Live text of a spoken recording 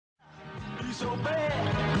He's so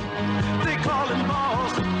bad, they call him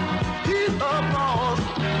boss. He's a boss,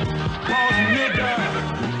 boss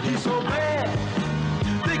nigga. He's so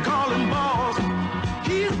bad, they call him boss.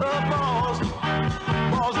 He's a boss,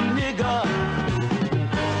 boss nigga.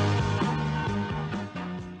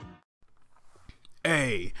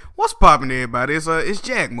 Hey, what's poppin', everybody? It's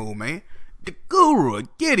JackmoveJohnny, man, the guru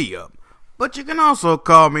of Giddy Up. But you can also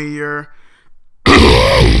call me your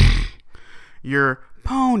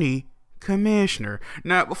pony commissioner.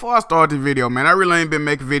 Now, before I start this video, man, I really ain't been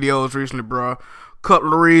making videos recently, bro.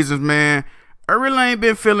 Couple of reasons, man. I really ain't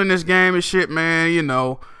been feeling this game and shit, man. You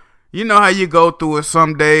know how you go through it.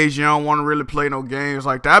 Some days you don't want to really play no games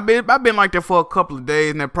like that. I've been like that for a couple of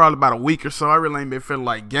days, and then probably about a week or so. I really ain't been feeling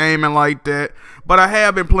like gaming like that. But I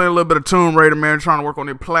have been playing a little bit of Tomb Raider, man, trying to work on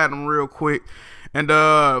the platinum real quick. And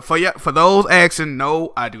for those asking,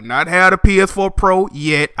 no, I do not have the PS4 Pro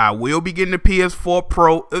yet. I will be getting the PS4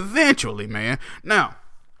 Pro eventually, man. Now,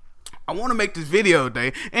 I want to make this video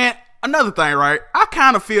today. And another thing, right? I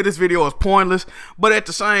kind of feel this video is pointless, but at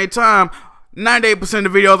the same time, 98%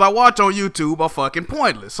 of the videos I watch on YouTube are fucking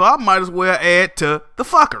pointless. So I might as well add to the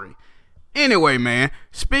fuckery. Anyway, man,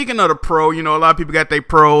 speaking of the Pro, you know, a lot of people got their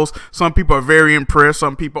Pros. Some people are very impressed.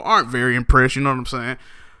 Some people aren't very impressed, you know what I'm saying?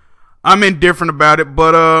 I'm indifferent about it,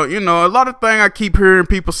 but, you know, a lot of things I keep hearing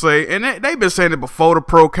people say, and they've been saying it before the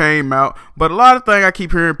Pro came out, but a lot of things I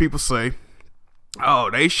keep hearing people say, oh,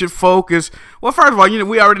 they should focus. Well, first of all, you know,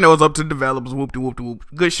 we already know it's up to the developers, whoop-de-whoop-de-whoop,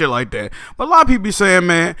 good shit like that. But a lot of people be saying,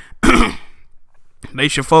 man, they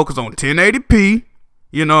should focus on 1080p,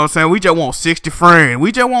 you know what I'm saying? We just want 60 frames.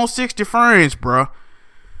 We just want 60 frames, bro.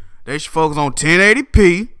 They should focus on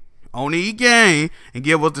 1080p on the game and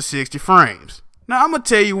give us the 60 frames. Now, I'm going to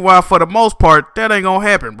tell you why, for the most part, that ain't going to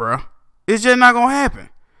happen, bro. It's just not going to happen.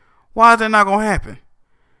 Why is that not going to happen?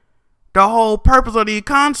 The whole purpose of these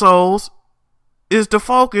consoles is to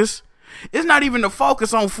focus. It's not even to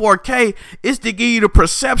focus on 4K. It's to give you the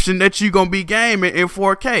perception that you're going to be gaming in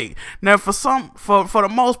 4K. Now, for the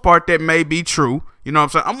most part, that may be true. You know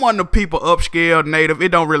what I'm saying? I'm one of the people upscale, native. It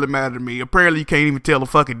don't really matter to me. Apparently, you can't even tell the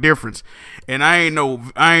fucking difference. And I ain't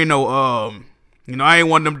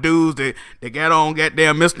one of them dudes that got on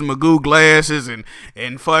goddamn Mr. Magoo glasses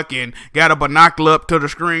and fucking got a binocular up to the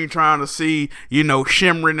screen trying to see, you know,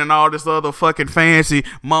 shimmering and all this other fucking fancy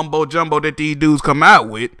mumbo jumbo that these dudes come out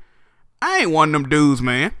with. I ain't one of them dudes,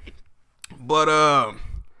 man. But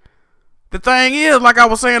the thing is, like I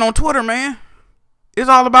was saying on Twitter, man, it's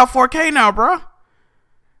all about 4K now, bro.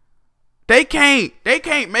 They can't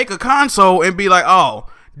make a console and be like, oh,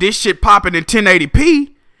 this shit popping in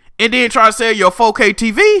 1080p. And then try to sell your 4K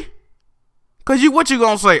TV? Cause what you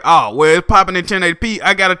gonna say? Oh, well, it's popping in 1080p.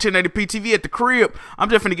 I got a 1080p TV at the crib.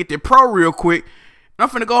 I'm just finna get that Pro real quick. And I'm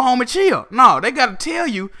finna go home and chill. No, they gotta tell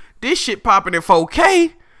you this shit popping in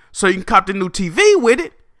 4K so you can cop the new TV with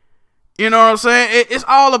it. You know what I'm saying? It's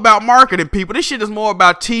all about marketing, people. This shit is more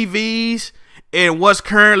about TVs and what's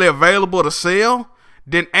currently available to sell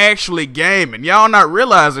than actually gaming. Y'all not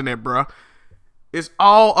realizing that, bro. It's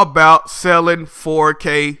all about selling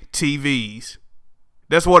 4K TVs.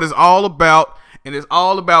 That's what it's all about. And it's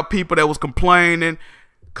all about people that was complaining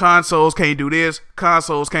consoles can't do this,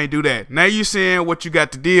 consoles can't do that. Now you seeing what you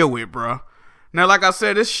got to deal with, bro. Now, like I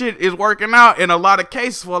said, this shit is working out in a lot of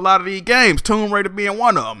cases for a lot of these games. Tomb Raider being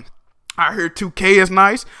one of them. I hear 2K is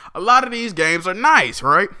nice. A lot of these games are nice,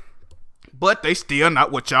 right? But they still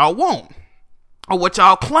not what y'all want. Or what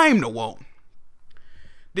y'all claim to want.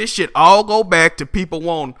 This shit all go back to people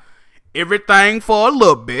want everything for a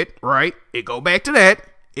little bit, right? It go back to that.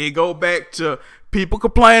 It go back to people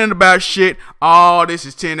complaining about shit. Oh, this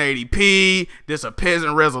is 1080p. This a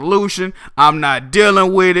peasant resolution. I'm not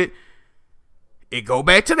dealing with it. It go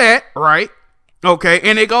back to that, right? Okay,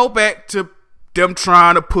 and it go back to them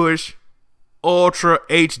trying to push Ultra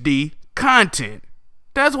HD content.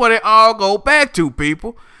 That's what it all go back to,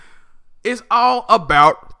 people. It's all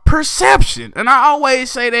about perception. And I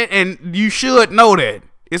always say that, and you should know that.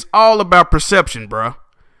 It's all about perception, bro.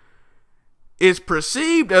 It's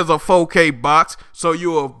perceived as a 4K box, so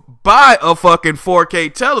you'll buy a fucking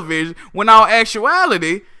 4K television, when in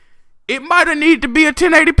actuality, it might have needed to be a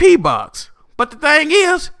 1080p box. But the thing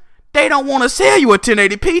is, they don't want to sell you a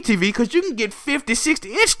 1080p TV because you can get 50, 60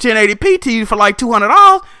 inch 1080p TV for like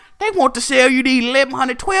 $200. They want to sell you the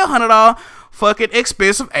 $1,100, $1,200 fucking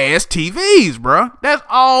expensive ass TVs, bro. That's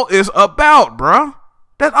all it's about, bro.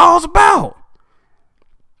 That's all it's about.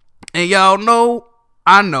 And y'all know,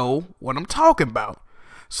 I know what I'm talking about.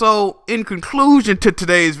 So, in conclusion to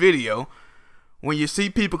today's video, when you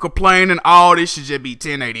see people complaining, oh, this should just be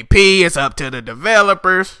 1080p, it's up to the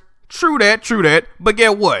developers. True that, but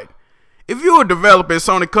get what? If you were developing,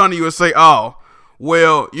 Sony come to you and say, oh,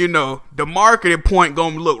 well, you know, the marketing point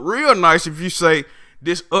gonna look real nice if you say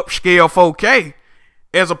this upscale 4K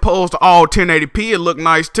as opposed to all 1080p, it look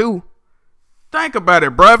nice too. Think about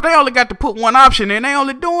it, bro. If they only got to put one option in, they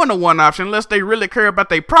only doing the one option unless they really care about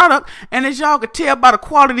their product. And as y'all can tell by the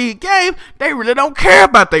quality of the game, they really don't care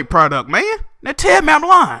about their product, man. Now tell me I'm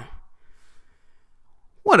lying.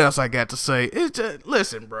 What else I got to say? It's just,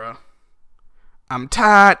 listen, bro. I'm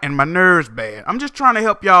tired and my nerves bad. I'm just trying to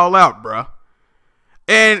help y'all out, bro.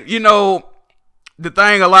 And, you know, the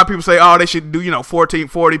thing a lot of people say, oh, they should do, you know,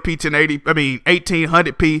 1440p,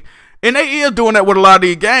 1800p. And they is doing that with a lot of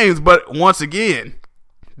these games, but once again,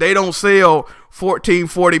 they don't sell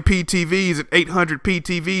 1440p TVs and 800p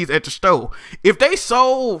TVs at the store. If they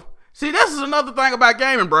sold, see, this is another thing about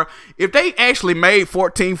gaming, bro. If they actually made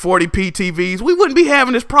 1440p TVs, we wouldn't be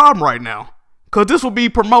having this problem right now. Because this will be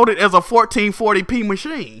promoted as a 1440p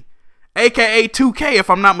machine. AKA 2K, if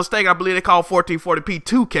I'm not mistaken. I believe they call 1440p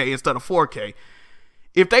 2K instead of 4K.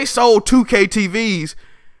 If they sold 2K TVs,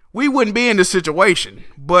 we wouldn't be in this situation,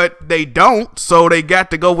 but they don't, so they got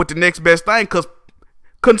to go with the next best thing, because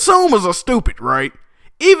consumers are stupid, right?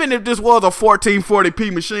 Even if this was a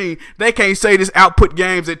 1440p machine, they can't say this output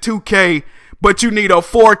games at 2K, but you need a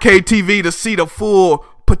 4K TV to see the full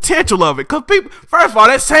potential of it, because people, first of all,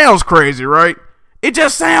 that sounds crazy, right? It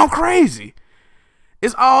just sounds crazy.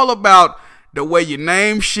 It's all about the way you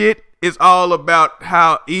name shit. It's all about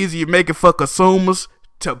how easy you make it for consumers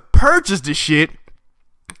to purchase the shit.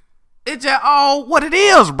 It's just all what it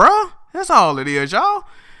is, bro. That's all it is, y'all.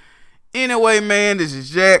 Anyway, man, this is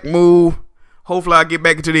Jack Move. Hopefully I get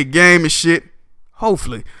back into the game and shit.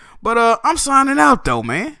 Hopefully. But I'm signing out though,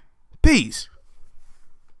 man. Peace.